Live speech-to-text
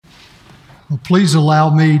Well, please allow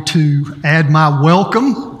me to add my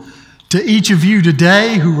welcome to each of you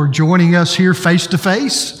today who are joining us here face to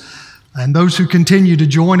face, and those who continue to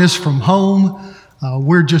join us from home.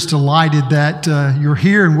 We're just delighted that you're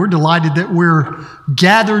here, and we're delighted that we're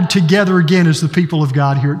gathered together again as the people of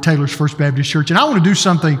God here at Taylor's First Baptist Church. And I want to do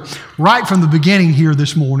something right from the beginning here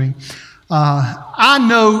this morning. I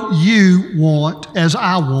know you want, as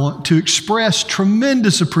I want, to express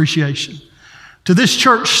tremendous appreciation to this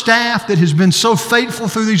church staff that has been so faithful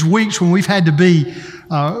through these weeks when we've had to be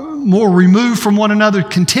more removed from one another,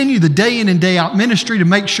 continue the day in and day out ministry to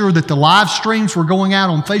make sure that the live streams were going out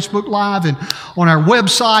on Facebook Live and on our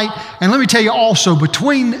website. And let me tell you also,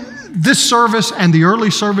 between this service and the early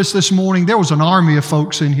service this morning, there was an army of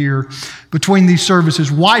folks in here between these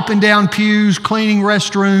services, wiping down pews, cleaning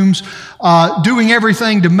restrooms, doing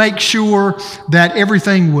everything to make sure that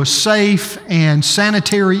everything was safe and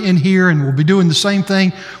sanitary in here, and we'll be doing the same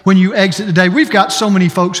thing when you exit today. We've got so many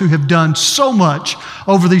folks who have done so much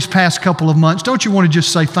over these past couple of months. Don't you want to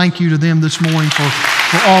just say thank you to them this morning for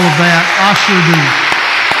all of that? I sure do.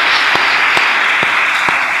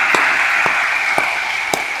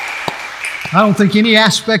 I don't think any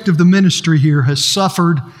aspect of the ministry here has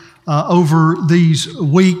suffered over these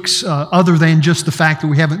weeks other than just the fact that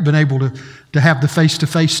we haven't been able to have the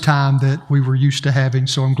face-to-face time that we were used to having,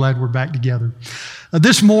 so I'm glad we're back together.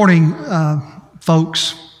 This morning,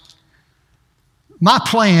 folks, my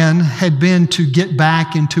plan had been to get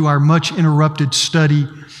back into our much interrupted study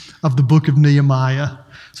of the book of Nehemiah.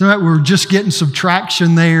 So we were just getting some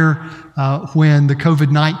traction there when the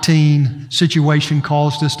COVID-19 situation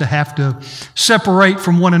caused us to have to separate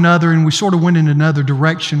from one another, and we sort of went in another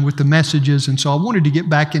direction with the messages, and so I wanted to get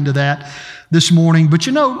back into that this morning. But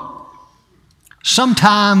you know,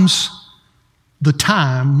 sometimes the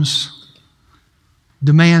times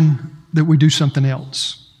demand that we do something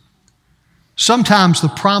else. Sometimes the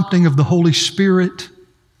prompting of the Holy Spirit,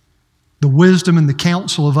 the wisdom and the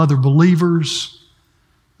counsel of other believers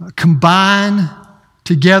combine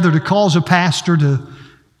together to cause a pastor to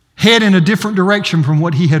head in a different direction from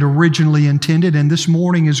what he had originally intended, and this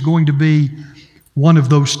morning is going to be one of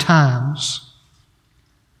those times.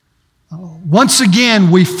 Once again,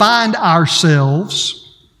 we find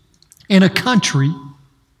ourselves in a country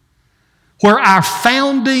where our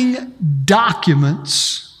founding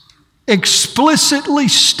documents explicitly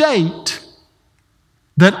state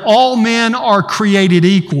that all men are created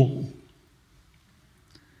equal,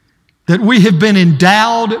 that we have been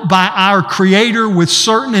endowed by our Creator with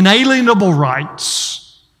certain inalienable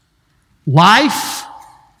rights: life,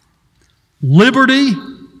 liberty,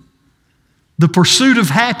 the pursuit of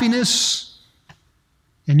happiness.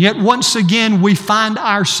 And yet once again we find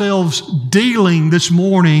ourselves dealing this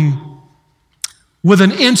morning with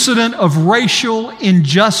an incident of racial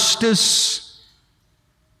injustice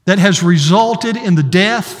that has resulted in the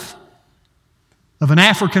death of an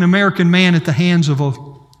African American man at the hands of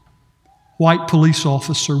a white police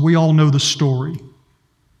officer. We all know the story.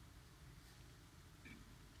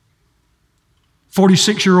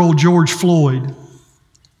 46-year-old George Floyd,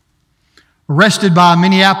 arrested by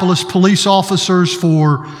Minneapolis police officers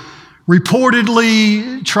for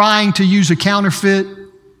reportedly trying to use a counterfeit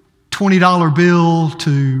 $20 bill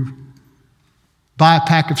to buy a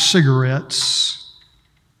pack of cigarettes.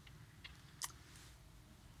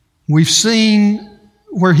 We've seen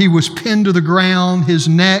where he was pinned to the ground, his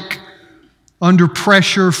neck under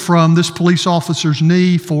pressure from this police officer's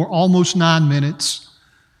knee for almost 9 minutes.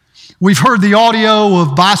 We've heard the audio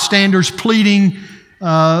of bystanders pleading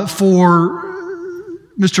for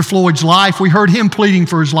Mr. Floyd's life. We heard him pleading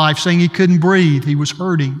for his life, saying he couldn't breathe, he was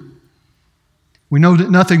hurting. We know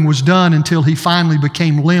that nothing was done until he finally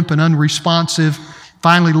became limp and unresponsive,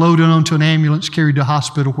 finally loaded onto an ambulance, carried to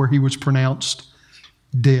hospital where he was pronounced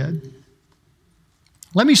dead.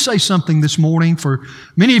 Let me say something this morning. For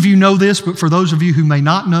many of you know this, but for those of you who may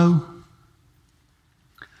not know,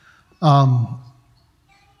 I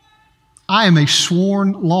am a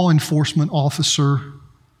sworn law enforcement officer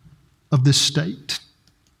of this state.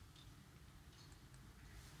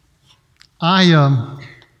 I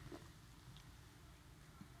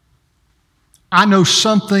know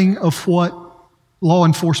something of what law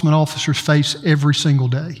enforcement officers face every single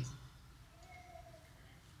day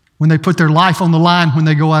when they put their life on the line when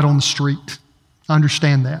they go out on the street. I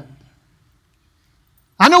understand that.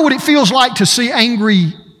 I know what it feels like to see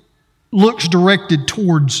angry looks directed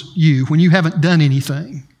towards you when you haven't done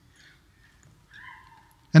anything.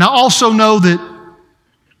 And I also know that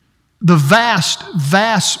the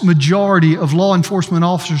vast majority of law enforcement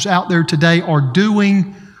officers out there today are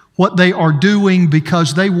doing what they are doing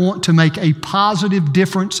because they want to make a positive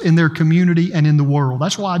difference in their community and in the world.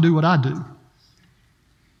 That's why I do what I do.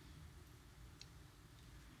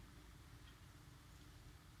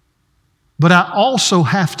 But I also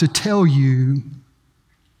have to tell you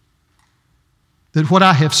that what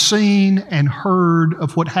I have seen and heard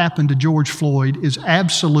of what happened to George Floyd is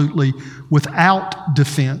absolutely without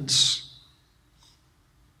defense.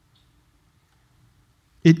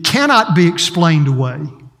 It cannot be explained away.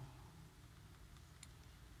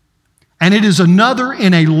 And it is another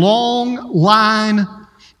in a long line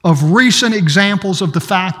of recent examples of the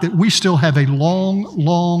fact that we still have a long,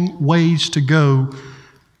 long ways to go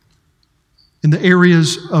in the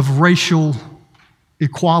areas of racial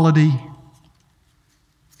equality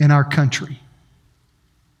in our country.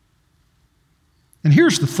 And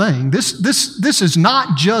here's the thing, this is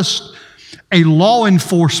not just a law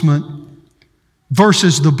enforcement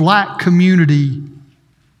versus the black community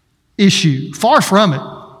issue. Far from it.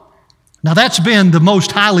 Now that's been the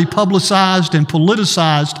most highly publicized and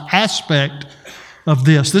politicized aspect of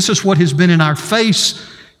this. This is what has been in our face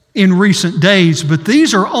in recent days, but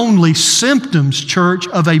these are only symptoms, church,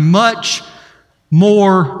 of a much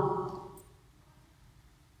more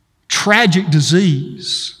tragic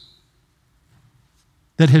disease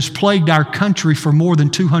that has plagued our country for more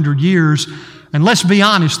than 200 years, and let's be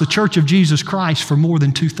honest, the Church of Jesus Christ for more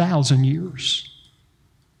than 2,000 years.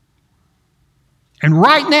 And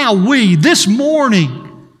right now, we, this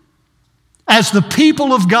morning, as the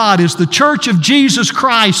people of God, as the Church of Jesus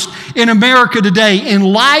Christ in America today, in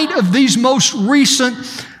light of these most recent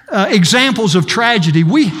examples of tragedy,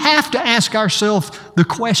 we have to ask ourselves the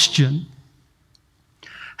question,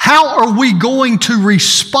 how are we going to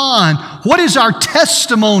respond? What is our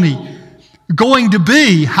testimony going to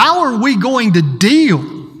be? How are we going to deal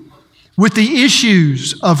with the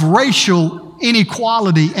issues of racial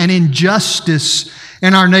inequality and injustice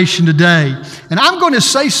in our nation today? And I'm going to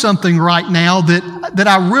say something right now that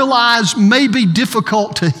I realize may be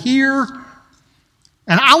difficult to hear.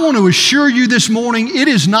 And I want to assure you this morning, it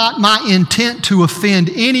is not my intent to offend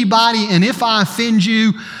anybody. And if I offend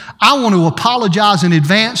you, I want to apologize in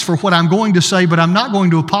advance for what I'm going to say, but I'm not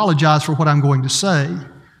going to apologize for what I'm going to say.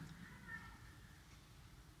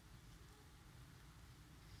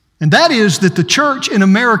 And that is that the church in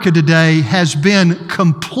America today has been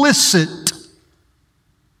complicit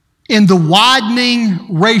in the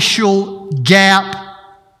widening racial gap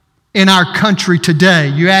in our country today.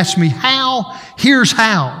 You ask me how? Here's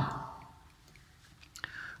how.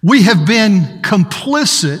 We have been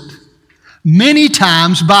complicit many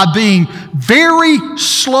times by being very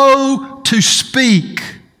slow to speak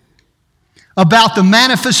about the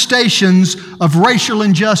manifestations of racial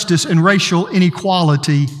injustice and racial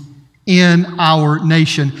inequality in our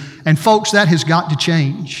nation. And folks, that has got to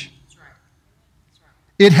change.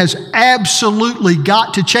 It has absolutely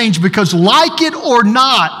got to change, because like it or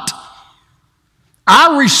not,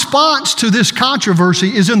 our response to this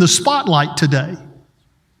controversy is in the spotlight today.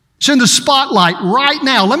 It's in the spotlight right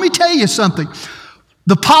now. Let me tell you something.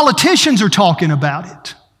 The politicians are talking about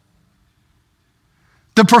it.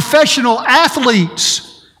 The professional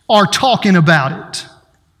athletes are talking about it.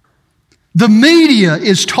 The media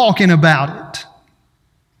is talking about it.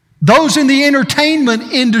 Those in the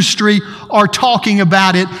entertainment industry are talking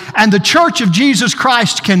about it. And the Church of Jesus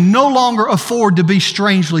Christ can no longer afford to be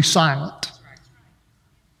strangely silent.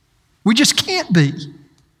 We just can't be.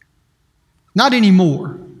 Not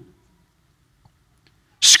anymore.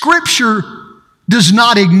 Scripture does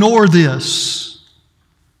not ignore this.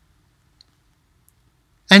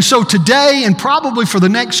 And so today, and probably for the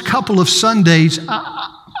next couple of Sundays,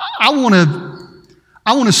 I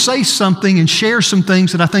want to say something and share some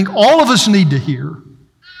things that I think all of us need to hear.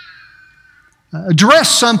 Address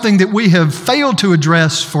something that we have failed to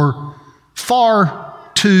address for far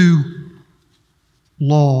too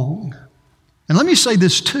long. And let me say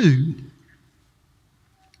this too.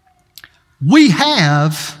 We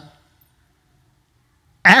have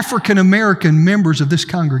African American members of this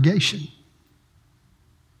congregation.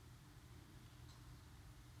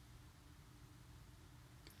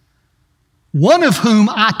 One of whom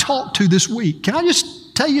I talked to this week. Can I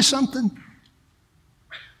just tell you something?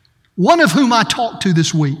 One of whom I talked to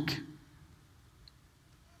this week,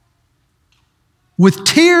 with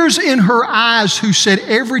tears in her eyes, who said,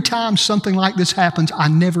 every time something like this happens, I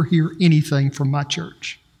never hear anything from my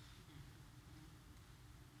church.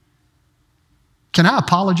 Can I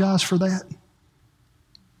apologize for that?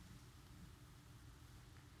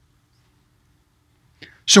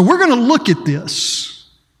 So we're going to look at this,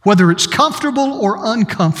 whether it's comfortable or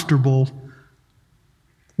uncomfortable.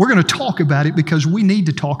 We're going to talk about it because we need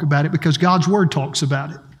to talk about it because God's Word talks about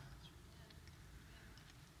it.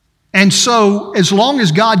 And so, as long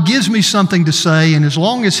as God gives me something to say, and as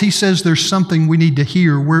long as He says there's something we need to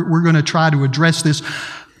hear, we're going to try to address this.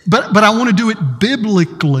 But I want to do it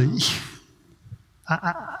biblically.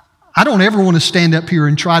 I don't ever want to stand up here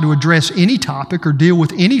and try to address any topic or deal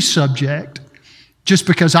with any subject just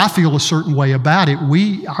because I feel a certain way about it.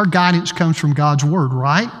 Our guidance comes from God's Word,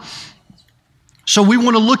 right? So we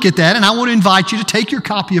want to look at that, and I want to invite you to take your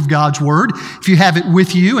copy of God's Word, if you have it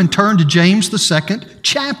with you, and turn to James, the 2nd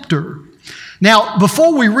chapter. Now,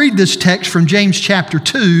 before we read this text from James chapter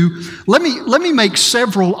 2, let me make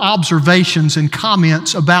several observations and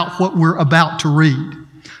comments about what we're about to read.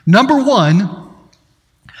 Number one,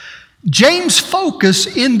 James'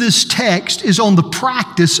 focus in this text is on the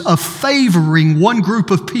practice of favoring one group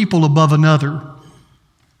of people above another,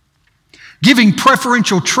 giving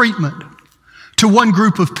preferential treatment to one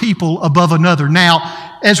group of people above another.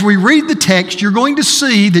 Now, as we read the text, you're going to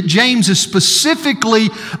see that James is specifically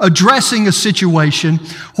addressing a situation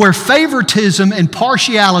where favoritism and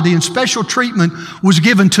partiality and special treatment was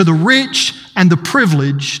given to the rich and the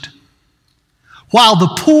privileged, while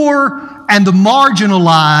the poor and the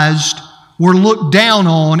marginalized were looked down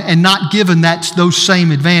on and not given those same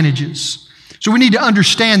advantages. So we need to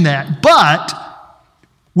understand that. But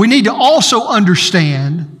we need to also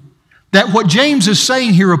understand that what James is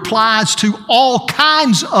saying here applies to all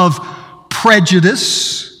kinds of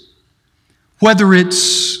prejudice, whether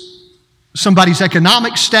it's somebody's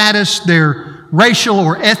economic status, their racial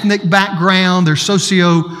or ethnic background, their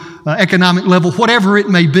socio-economic level, whatever it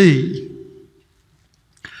may be.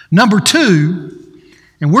 Number two,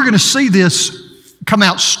 and we're going to see this come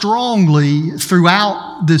out strongly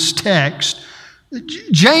throughout this text,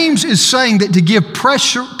 James is saying that to give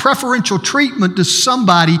preferential treatment to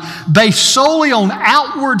somebody based solely on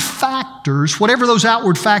outward factors, whatever those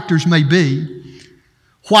outward factors may be,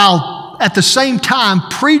 while at the same time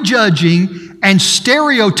prejudging and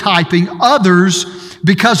stereotyping others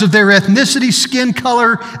because of their ethnicity, skin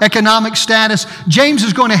color, economic status, James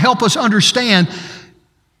is going to help us understand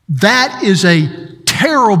that is a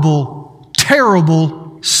terrible,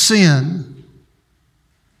 terrible sin.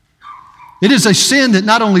 It is a sin that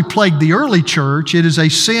not only plagued the early church, it is a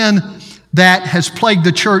sin that has plagued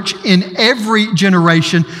the church in every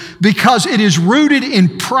generation because it is rooted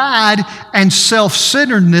in pride and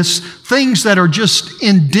self-centeredness, things that are just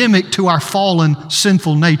endemic to our fallen,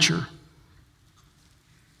 sinful nature.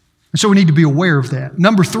 And so we need to be aware of that.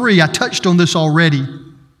 Number three, I touched on this already,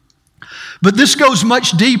 but this goes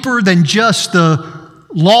much deeper than just the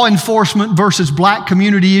law enforcement versus black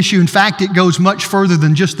community issue. In fact, it goes much further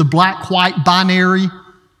than just the black-white binary.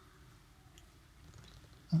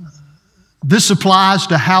 This applies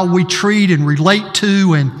to how we treat and relate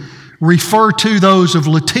to and refer to those of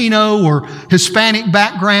Latino or Hispanic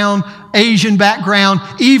background, Asian background,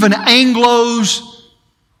 even Anglos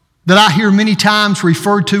that I hear many times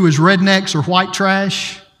referred to as rednecks or white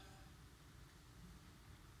trash.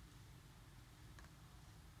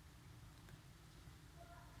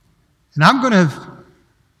 And I'm going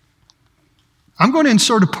to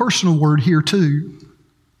insert a personal word here too.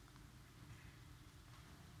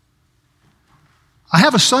 I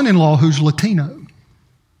have a son-in-law who's Latino.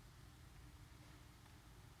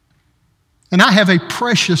 And I have a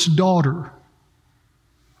precious daughter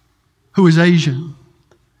who is Asian.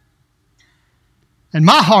 And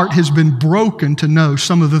my heart has been broken to know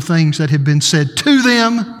some of the things that have been said to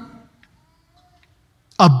them,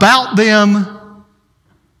 about them,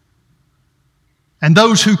 and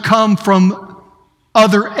those who come from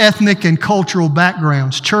other ethnic and cultural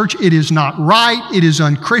backgrounds. Church, it is not right. It is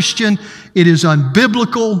unchristian. It is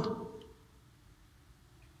unbiblical.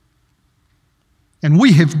 And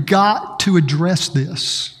we have got to address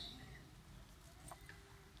this.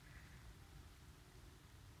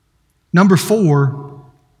 Number four,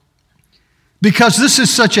 because this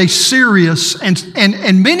is such a serious,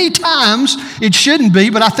 and many times it shouldn't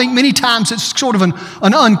be, but I think many times it's sort of an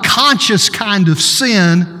unconscious kind of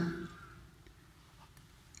sin.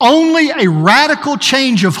 Only a radical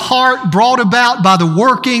change of heart brought about by the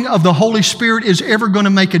working of the Holy Spirit is ever going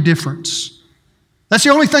to make a difference. That's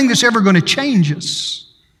the only thing that's ever going to change us.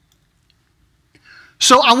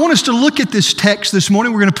 So I want us to look at this text this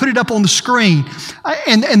morning. We're going to put it up on the screen.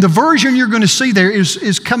 And the version you're going to see there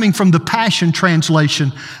is coming from the Passion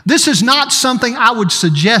Translation. This is not something I would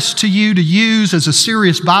suggest to you to use as a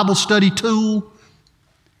serious Bible study tool.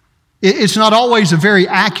 It's not always a very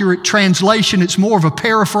accurate translation. It's more of a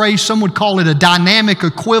paraphrase. Some would call it a dynamic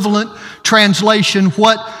equivalent translation.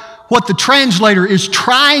 What what the translator is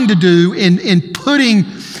trying to do in putting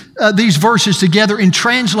these verses together and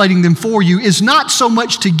translating them for you is not so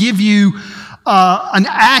much to give you an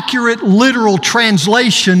accurate, literal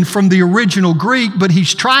translation from the original Greek, but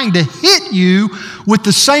he's trying to hit you with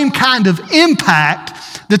the same kind of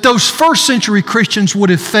impact that those first century Christians would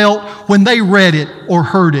have felt when they read it or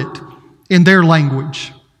heard it in their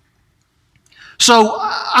language. So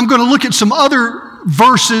I'm going to look at some other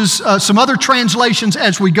verses, some other translations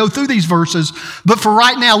as we go through these verses. But for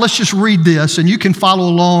right now, let's just read this, and you can follow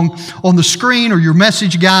along on the screen or your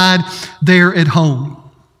message guide there at home.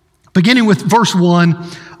 Beginning with verse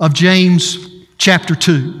 1 of James chapter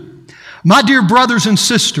 2. My dear brothers and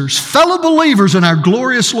sisters, fellow believers in our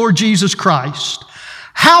glorious Lord Jesus Christ,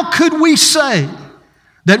 how could we say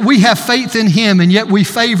that we have faith in Him and yet we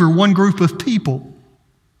favor one group of people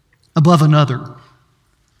above another?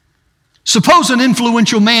 Suppose an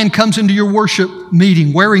influential man comes into your worship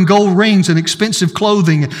meeting wearing gold rings and expensive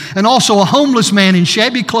clothing, and also a homeless man in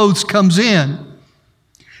shabby clothes comes in.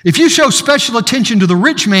 If you show special attention to the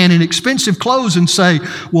rich man in expensive clothes and say,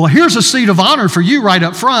 well, here's a seat of honor for you right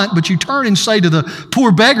up front, but you turn and say to the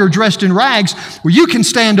poor beggar dressed in rags, well, you can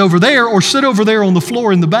stand over there or sit over there on the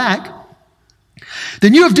floor in the back,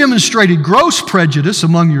 then you have demonstrated gross prejudice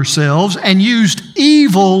among yourselves and used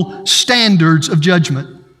evil standards of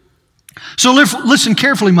judgment. So listen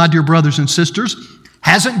carefully, my dear brothers and sisters.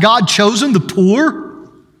 Hasn't God chosen the poor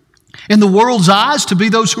in the world's eyes to be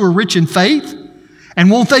those who are rich in faith? And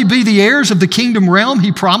won't they be the heirs of the kingdom realm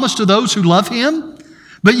He promised to those who love Him?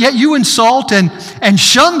 But yet you insult and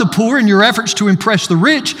shun the poor in your efforts to impress the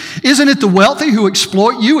rich. Isn't it the wealthy who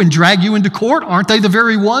exploit you and drag you into court? Aren't they the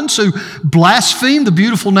very ones who blaspheme the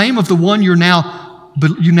beautiful name of the one you now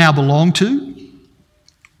belong to?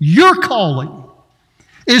 Your calling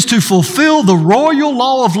is to fulfill the royal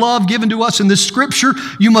law of love given to us in this scripture.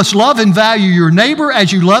 You must love and value your neighbor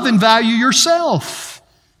as you love and value yourself.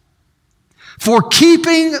 For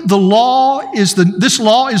keeping the law this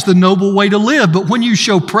law is the noble way to live. But when you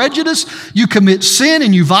show prejudice, you commit sin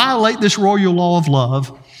and you violate this royal law of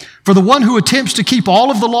love. For the one who attempts to keep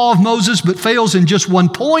all of the law of Moses but fails in just one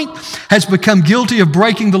point has become guilty of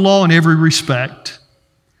breaking the law in every respect.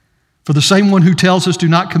 For the same one who tells us do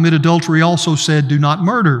not commit adultery also said, do not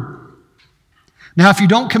murder. Now, if you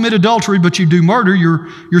don't commit adultery but you do murder,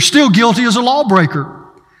 you're still guilty as a lawbreaker.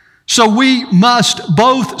 So we must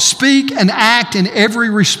both speak and act in every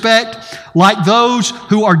respect like those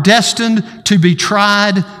who are destined to be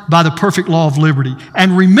tried by the perfect law of liberty.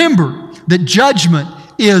 And remember that judgment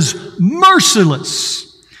is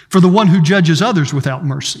merciless for the one who judges others without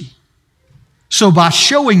mercy. So by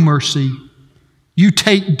showing mercy, you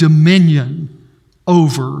take dominion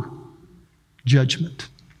over judgment.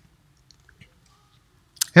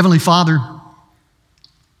 Heavenly Father,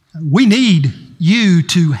 we need You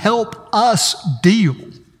to help us deal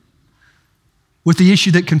with the issue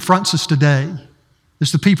that confronts us today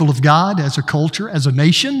as the people of God, as a culture, as a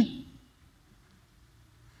nation.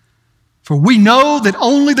 For we know that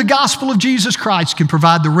only the gospel of Jesus Christ can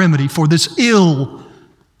provide the remedy for this ill,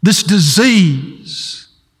 this disease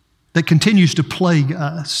that continues to plague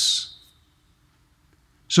us.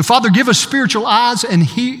 So, Father, give us spiritual eyes and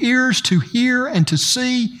ears to hear and to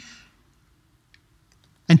see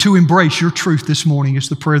and to embrace Your truth this morning is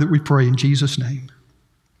the prayer that we pray in Jesus' name.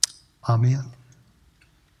 Amen.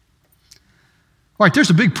 All right,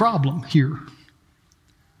 there's a big problem here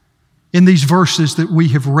in these verses that we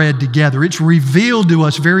have read together. It's revealed to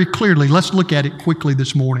us very clearly. Let's look at it quickly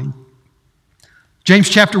this morning. James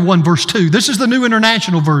chapter 1, verse 2. This is the New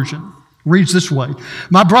International Version. Reads this way.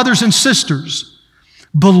 My brothers and sisters,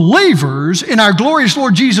 believers in our glorious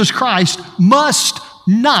Lord Jesus Christ must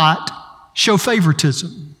not show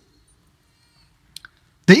favoritism.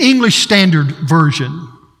 The English Standard Version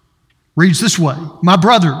reads this way. My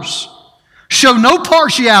brothers, show no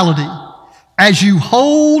partiality as you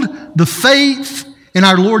hold the faith in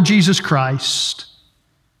our Lord Jesus Christ,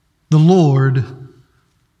 the Lord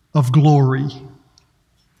of glory.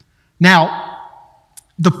 Now,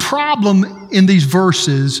 the problem in these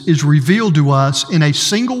verses is revealed to us in a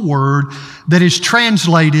single word that is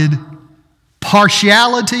translated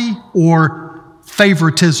partiality or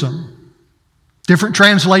favoritism. Different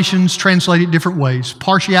translations translate it different ways.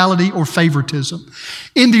 Partiality or favoritism.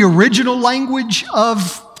 In the original language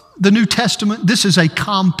of the New Testament, this is a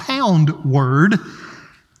compound word.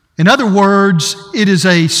 In other words, it is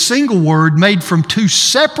a single word made from two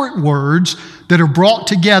separate words that are brought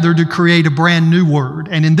together to create a brand new word.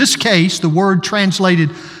 And in this case, the word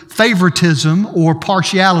translated favoritism or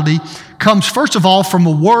partiality comes first of all from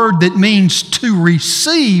a word that means to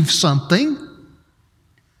receive something,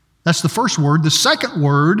 That's the first word. The second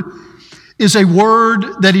word is a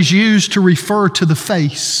word that is used to refer to the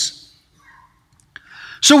face.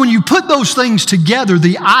 So when you put those things together,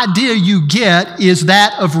 the idea you get is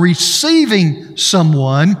that of receiving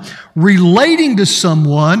someone, relating to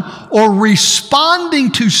someone, or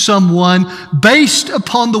responding to someone based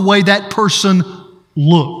upon the way that person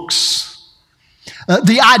looks.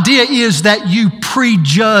 The idea is that you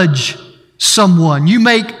prejudge someone. You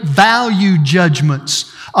make value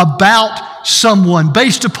judgments about someone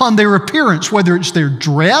based upon their appearance, whether it's their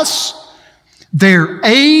dress, their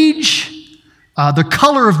age, the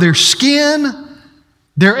color of their skin,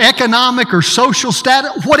 their economic or social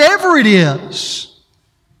status, whatever it is.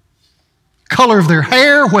 Color of their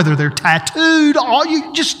hair, whether they're tattooed,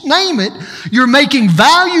 you just name it. You're making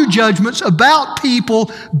value judgments about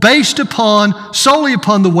people based solely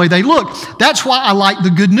upon the way they look. That's why I like the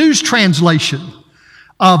Good News translation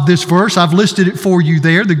of this verse. I've listed it for you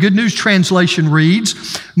there. The Good News translation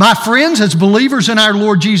reads, "My friends, as believers in our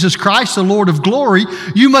Lord Jesus Christ, the Lord of glory,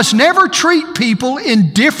 you must never treat people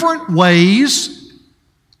in different ways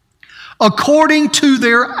according to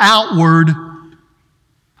their outward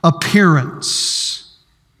appearance."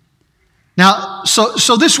 Now,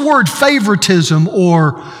 so this word favoritism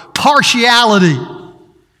or partiality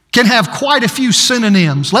can have quite a few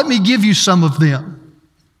synonyms. Let me give you some of them.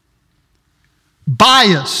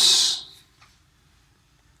 Bias,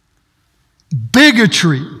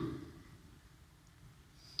 bigotry,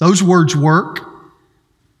 those words work.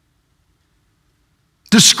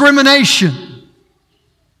 Discrimination,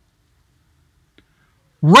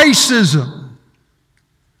 racism,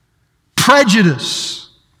 prejudice.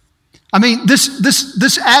 I mean,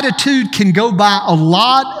 this attitude can go by a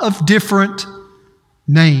lot of different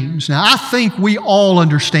names. Now, I think we all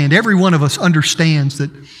understand, every one of us understands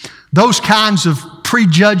that those kinds of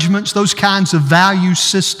prejudgments, those kinds of value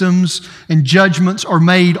systems and judgments are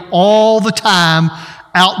made all the time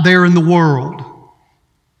out there in the world.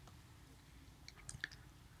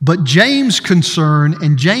 But James' concern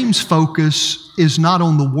and James' focus is not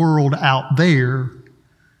on the world out there.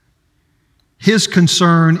 His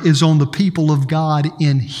concern is on the people of God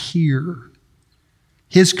in here.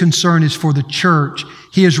 His concern is for the church.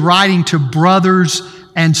 He is writing to brothers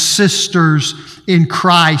and sisters in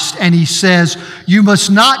Christ, and he says, you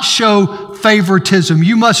must not show favoritism.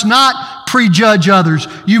 You must not prejudge others.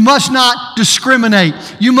 You must not discriminate.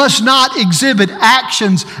 You must not exhibit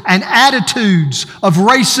actions and attitudes of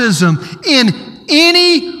racism in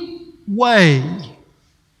any way.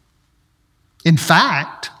 In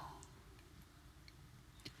fact,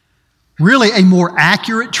 really, a more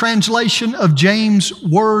accurate translation of James'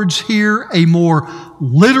 words here, a more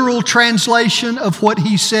literal translation of what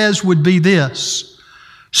he says would be this: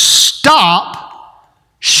 stop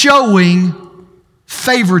showing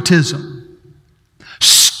favoritism.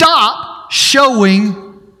 Stop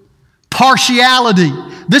showing partiality.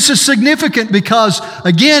 This is significant because,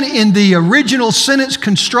 again, in the original sentence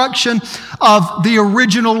construction of the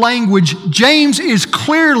original language, James is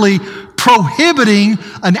clearly prohibiting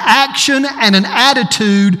an action and an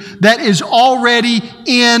attitude that is already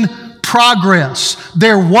in progress.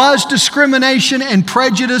 There was discrimination and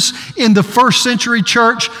prejudice in the first century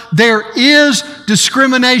church. There is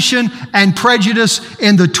discrimination and prejudice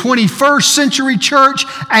in the 21st century church.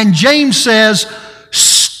 And James says,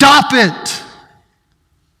 stop it.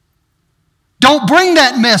 Don't bring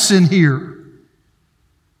that mess in here.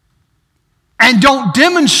 And don't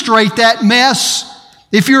demonstrate that mess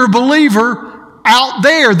if you're a believer out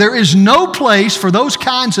there. There is no place for those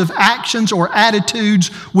kinds of actions or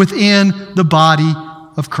attitudes within the body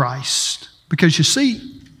of Christ. Because you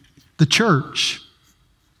see, the church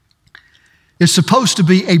is supposed to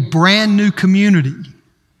be a brand new community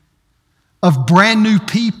of brand new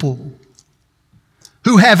people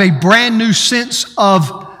who have a brand new sense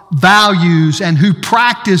of values and who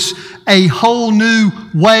practice a whole new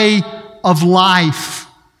way of life.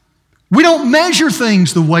 We don't measure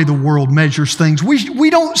things the way the world measures things. We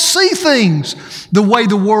don't see things the way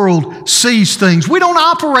the world sees things. We don't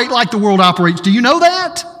operate like the world operates. Do you know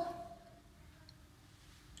that?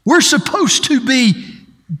 We're supposed to be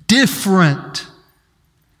different.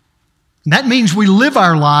 And that means we live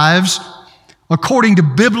our lives according to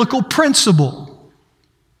biblical principle.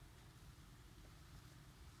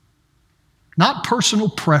 Not personal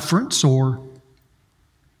preference or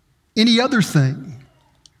any other thing.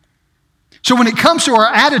 So when it comes to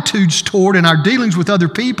our attitudes toward and our dealings with other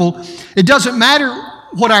people, it doesn't matter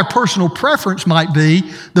what our personal preference might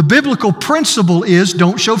be. The biblical principle is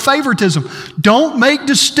don't show favoritism. Don't make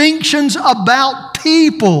distinctions about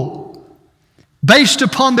people based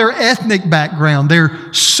upon their ethnic background,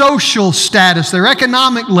 their social status, their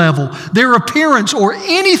economic level, their appearance, or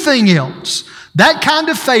anything else. That kind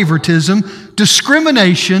of favoritism,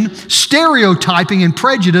 discrimination, stereotyping, and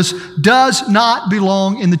prejudice does not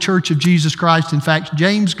belong in the Church of Jesus Christ. In fact,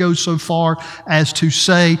 James goes so far as to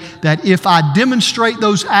say that if I demonstrate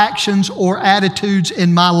those actions or attitudes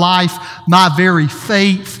in my life, my very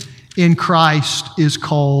faith in Christ is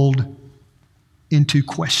called into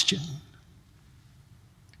question.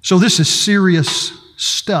 So this is serious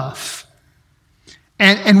stuff.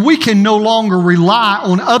 And we can no longer rely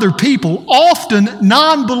on other people, often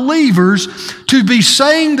non-believers, to be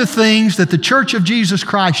saying the things that the Church of Jesus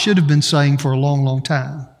Christ should have been saying for a long, long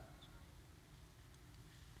time.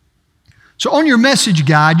 So on your message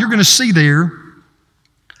guide, you're going to see there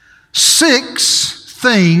 6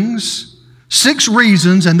 things, 6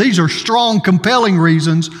 reasons, and these are strong, compelling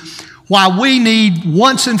reasons why we need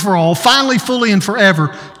once and for all, finally, fully, and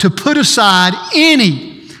forever, to put aside any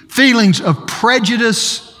feelings of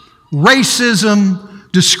prejudice,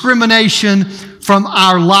 racism, discrimination from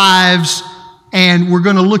our lives, and we're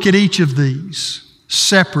going to look at each of these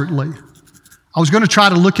separately. I was going to try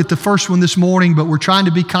to look at the first one this morning, but we're trying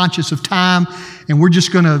to be conscious of time, and we're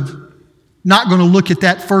just not going to look at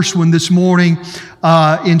that first one this morning.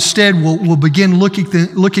 Instead, we'll begin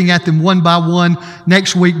looking at them one by one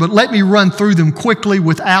next week. But let me run through them quickly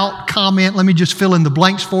without comment. Let me just fill in the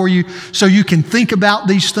blanks for you so you can think about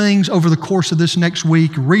these things over the course of this next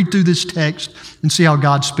week. Read through this text and see how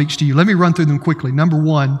God speaks to you. Let me run through them quickly. Number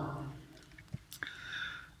 1,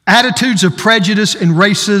 attitudes of prejudice and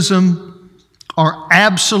racism are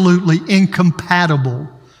absolutely incompatible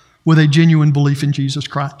with a genuine belief in Jesus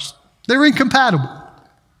Christ. They're incompatible.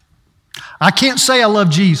 I can't say I love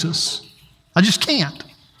Jesus. I just can't.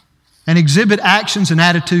 And exhibit actions and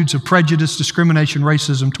attitudes of prejudice, discrimination,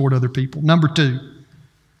 racism toward other people. Number 2,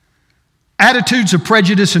 attitudes of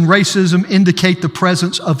prejudice and racism indicate the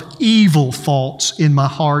presence of evil thoughts in my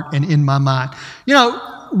heart and in my mind. You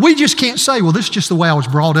know, we just can't say, well, this is just the way I was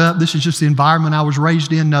brought up. This is just the environment I was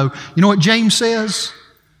raised in. No. You know what James says?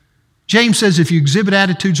 James says if you exhibit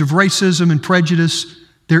attitudes of racism and prejudice,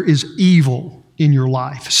 there is evil in your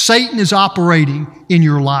life. Satan is operating in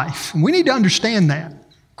your life. And we need to understand that.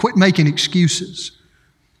 Quit making excuses.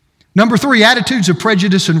 Number 3, attitudes of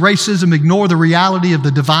prejudice and racism ignore the reality of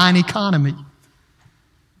the divine economy.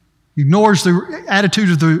 Ignores the attitude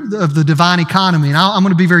of the divine economy. And I'm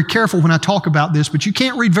going to be very careful when I talk about this, but you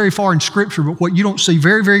can't read very far in Scripture, but what you don't see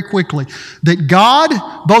very, very quickly, that God,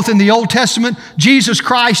 both in the Old Testament, Jesus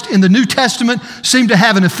Christ in the New Testament, seem to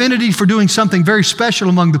have an affinity for doing something very special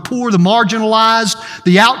among the poor, the marginalized,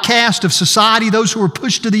 the outcast of society, those who are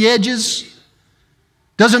pushed to the edges.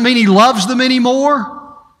 Doesn't mean He loves them any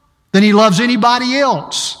more than He loves anybody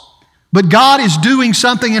else. But God is doing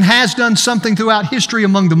something and has done something throughout history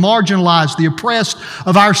among the marginalized, the oppressed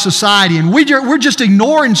of our society. And we're just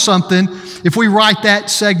ignoring something if we write that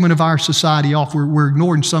segment of our society off. We're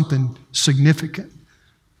ignoring something significant.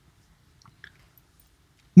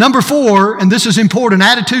 Number 4, and this is important,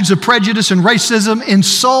 attitudes of prejudice and racism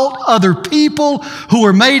insult other people who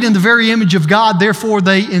are made in the very image of God. Therefore,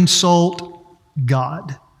 they insult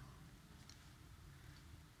God.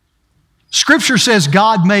 Scripture says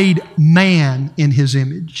God made man in His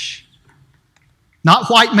image. Not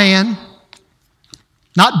white man,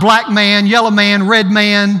 not black man, yellow man, red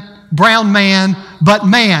man, brown man, but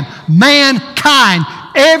man. Mankind.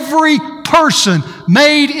 Every person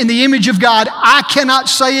made in the image of God. I cannot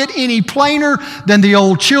say it any plainer than the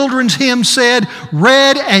old children's hymn said,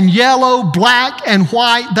 red and yellow, black and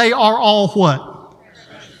white, they are all what?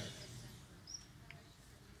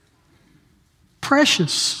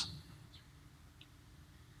 Precious.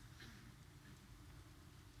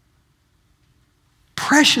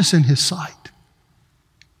 Precious in His sight.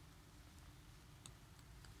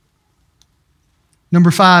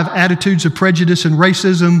 Number 5, attitudes of prejudice and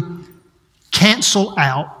racism cancel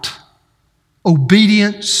out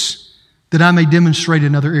obedience that I may demonstrate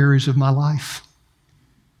in other areas of my life.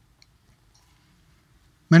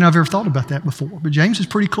 May not have ever thought about that before, but James is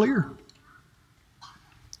pretty clear.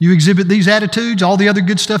 You exhibit these attitudes, all the other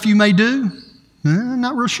good stuff you may do,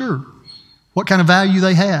 not real sure what kind of value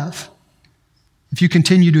they have if you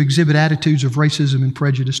continue to exhibit attitudes of racism and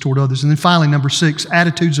prejudice toward others. And then finally, number 6,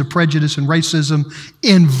 attitudes of prejudice and racism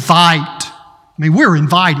invite. I mean, we're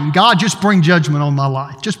inviting. God, just bring judgment on my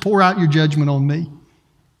life. Just pour out your judgment on me.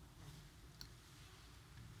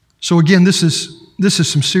 So again, this is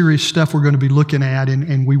some serious stuff we're going to be looking at,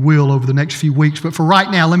 and we will over the next few weeks. But for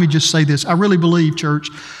right now, let me just say this. I really believe, church,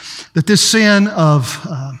 that this sin of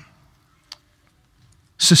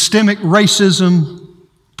systemic racism,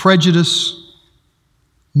 prejudice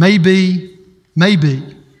may be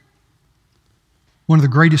one of the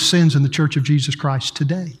greatest sins in the Church of Jesus Christ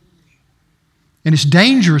today. And it's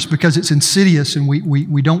dangerous because it's insidious and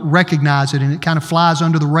we don't recognize it, and it kind of flies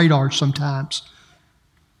under the radar sometimes.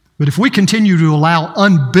 But if we continue to allow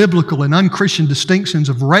unbiblical and unchristian distinctions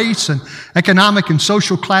of race and economic and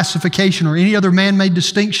social classification or any other man-made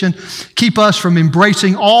distinction keep us from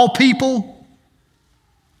embracing all people,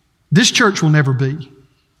 this church will never be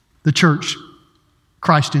the church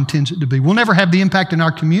Christ intends it to be. We'll never have the impact in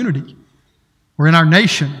our community or in our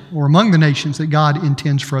nation or among the nations that God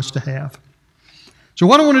intends for us to have. So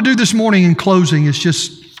what I want to do this morning in closing is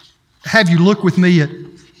just have you look with me at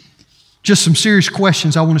just some serious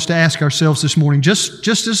questions I want us to ask ourselves this morning, just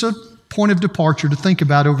as a point of departure to think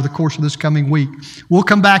about over the course of this coming week. We'll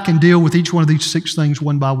come back and deal with each one of these 6 things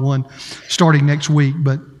one by one starting next week.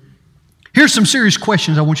 But here's some serious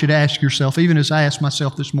questions I want you to ask yourself, even as I asked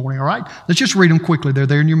myself this morning, all right? Let's just read them quickly. They're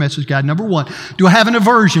there in your message guide. Number 1, do I have an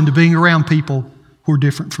aversion to being around people who are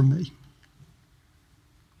different from me?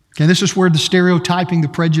 Okay, this is where the stereotyping, the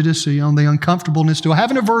prejudice, the uncomfortableness, do I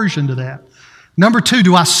have an aversion to that? Number 2,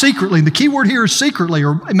 do I secretly, and the key word here is secretly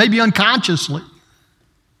or maybe unconsciously,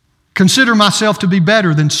 consider myself to be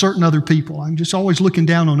better than certain other people? I'm just always looking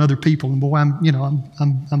down on other people, and boy,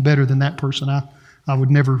 I'm better than that person. I would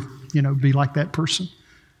never, be like that person.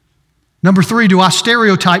 Number 3, do I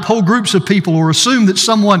stereotype whole groups of people or assume that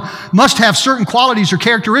someone must have certain qualities or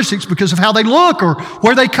characteristics because of how they look or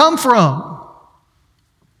where they come from?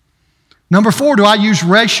 Number 4, do I use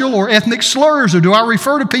racial or ethnic slurs, or do I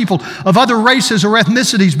refer to people of other races or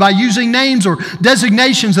ethnicities by using names or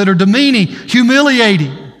designations that are demeaning,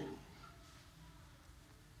 humiliating?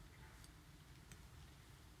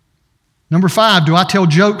 Number 5, do I tell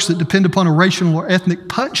jokes that depend upon a racial or ethnic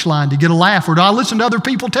punchline to get a laugh, or do I listen to other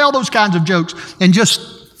people tell those kinds of jokes and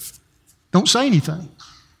just don't say anything?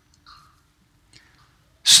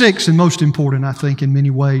 6, and most important, I think, in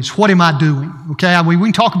many ways, what am I doing? Okay, we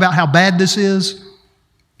can talk about how bad this is,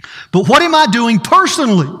 but what am I doing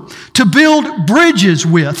personally to build bridges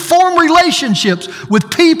with, form relationships with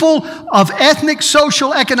people of ethnic,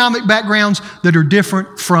 social, economic backgrounds that are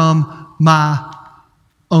different from my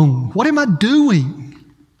own? What am I doing?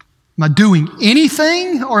 Am I doing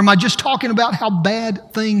anything, or am I just talking about how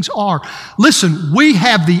bad things are? Listen, we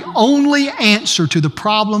have the only answer to the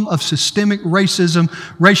problem of systemic racism,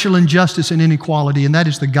 racial injustice, and inequality, and that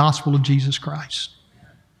is the gospel of Jesus Christ.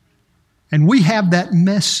 And we have that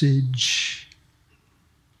message.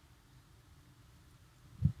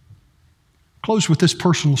 Close with this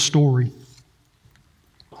personal story.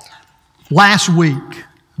 Last week,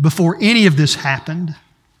 before any of this happened,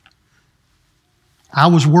 I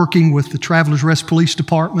was working with the Travelers Rest Police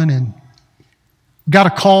Department and got a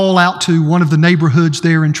call out to one of the neighborhoods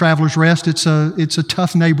there in Travelers Rest. It's a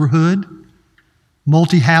tough neighborhood,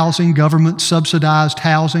 multi-housing, government-subsidized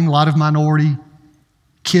housing, a lot of minority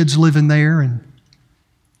kids living there. And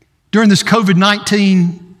during this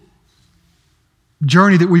COVID-19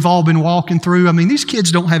 journey that we've all been walking through, these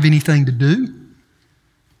kids don't have anything to do.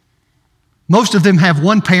 Most of them have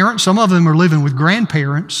one parent. Some of them are living with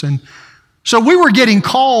grandparents. And so we were getting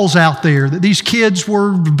calls out there that these kids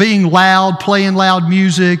were being loud, playing loud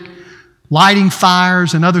music, lighting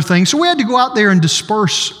fires and other things. So we had to go out there and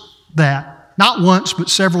disperse that, not once, but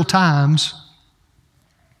several times.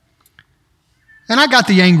 And I got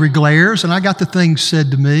the angry glares and I got the things said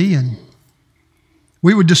to me, and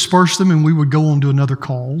we would disperse them and we would go on to another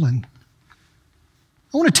call. And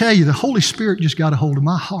I want to tell you, the Holy Spirit just got a hold of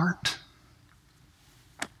my heart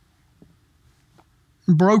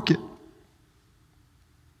and broke it.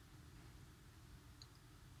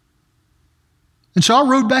 And so I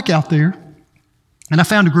rode back out there, and I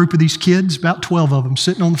found a group of these kids, about 12 of them,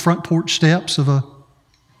 sitting on the front porch steps of one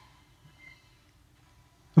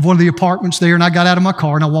of the apartments there, and I got out of my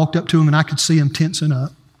car, and I walked up to them, and I could see them tensing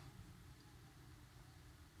up.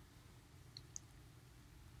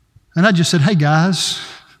 And I just said, hey guys,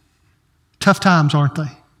 tough times, aren't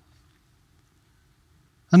they?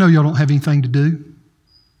 I know y'all don't have anything to do.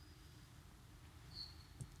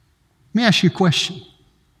 Let me ask you a question.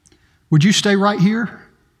 Would you stay right here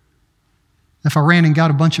if I ran and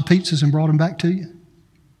got a bunch of pizzas and brought them back to you?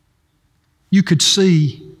 You could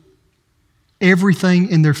see everything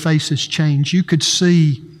in their faces change. You could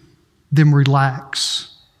see them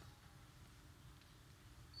relax.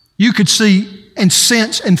 You could see and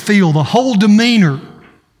sense and feel the whole demeanor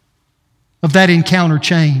of that encounter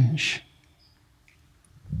change.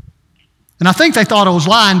 And I think they thought I was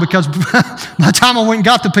lying because by the time I went and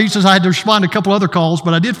got the pizzas, I had to respond to a couple other calls,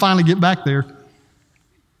 but I did finally get back there.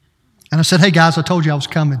 And I said, hey guys, I told you I was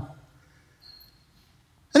coming.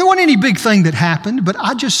 And there wasn't any big thing that happened, but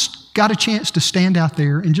I just got a chance to stand out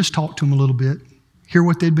there and just talk to them a little bit, hear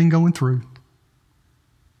what they'd been going through,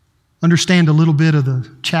 understand a little bit of the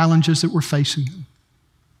challenges that we're facing them,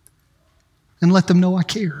 and let them know I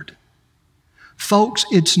cared. Folks,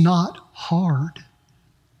 it's not hard.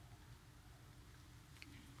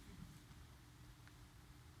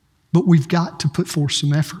 But we've got to put forth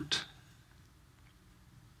some effort.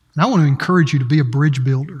 And I want to encourage you to be a bridge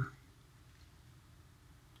builder.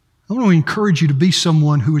 I want to encourage you to be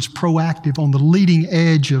someone who is proactive on the leading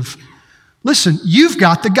edge of, listen, you've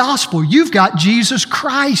got the gospel. You've got Jesus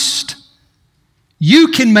Christ. You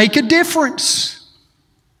can make a difference.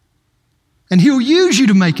 And He'll use you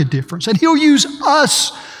to make a difference. And He'll use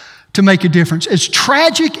us to make a difference. As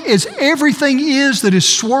tragic as everything is that is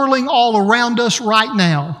swirling all around us right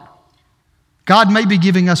now, God may be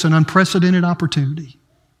giving us an unprecedented opportunity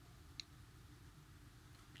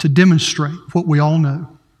to demonstrate what we all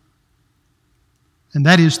know. And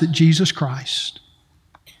that is that Jesus Christ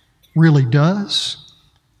really does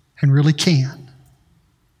and really can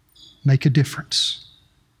make a difference.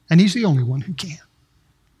 And He's the only one who can.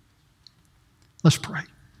 Let's pray.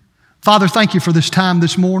 Father, thank you for this time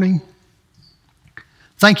this morning.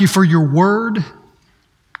 Thank you for your word.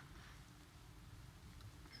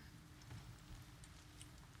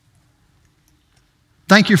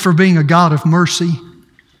 Thank you for being a God of mercy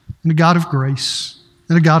and a God of grace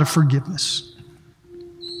and a God of forgiveness.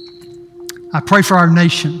 I pray for our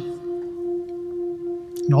nation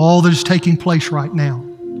and all that is taking place right now,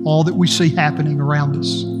 all that we see happening around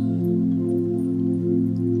us.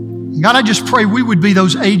 And God, I just pray we would be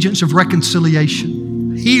those agents of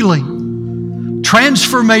reconciliation, healing,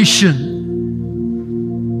 transformation,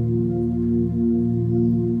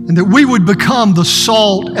 and that we would become the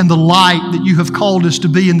salt and the light that you have called us to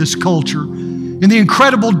be in this culture, in the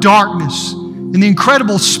incredible darkness, in the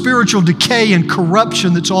incredible spiritual decay and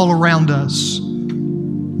corruption that's all around us.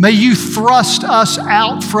 May you thrust us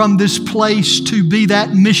out from this place to be that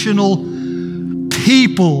missional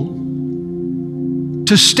people,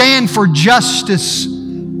 to stand for justice,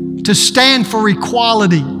 to stand for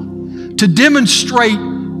equality, to demonstrate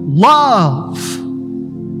love,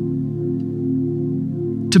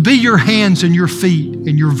 to be your hands and your feet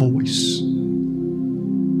and your voice.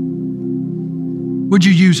 Would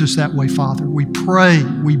you use us that way, Father? We pray,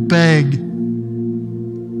 we beg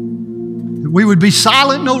that we would be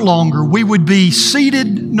silent no longer, we would be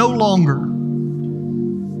seated no longer,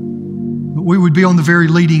 but we would be on the very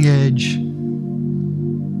leading edge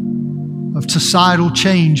of societal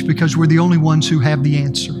change because we're the only ones who have the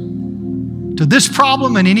answer to this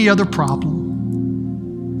problem and any other problem.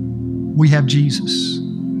 We have Jesus.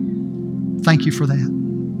 Thank you for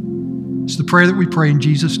that. It's the prayer that we pray in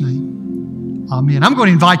Jesus' name. Amen. I'm going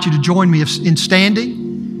to invite you to join me in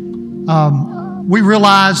standing. We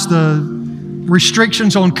realize the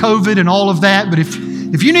restrictions on COVID and all of that, but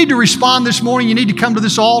if you need to respond this morning, you need to come to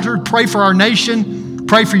this altar, pray for our nation,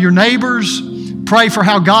 pray for your neighbors, pray for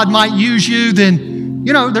how God might use you, then,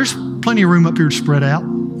 there's plenty of room up here to spread out.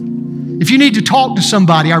 If you need to talk to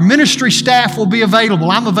somebody, our ministry staff will be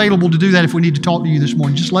available. I'm available to do that if we need to talk to you this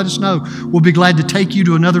morning. Just let us know. We'll be glad to take you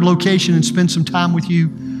to another location and spend some time with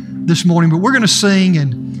you this morning. But we're going to sing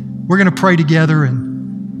and we're going to pray together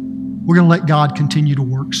and we're going to let God continue to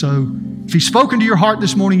work. So if He's spoken to your heart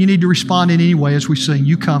this morning, you need to respond in any way as we sing.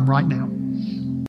 You come right now.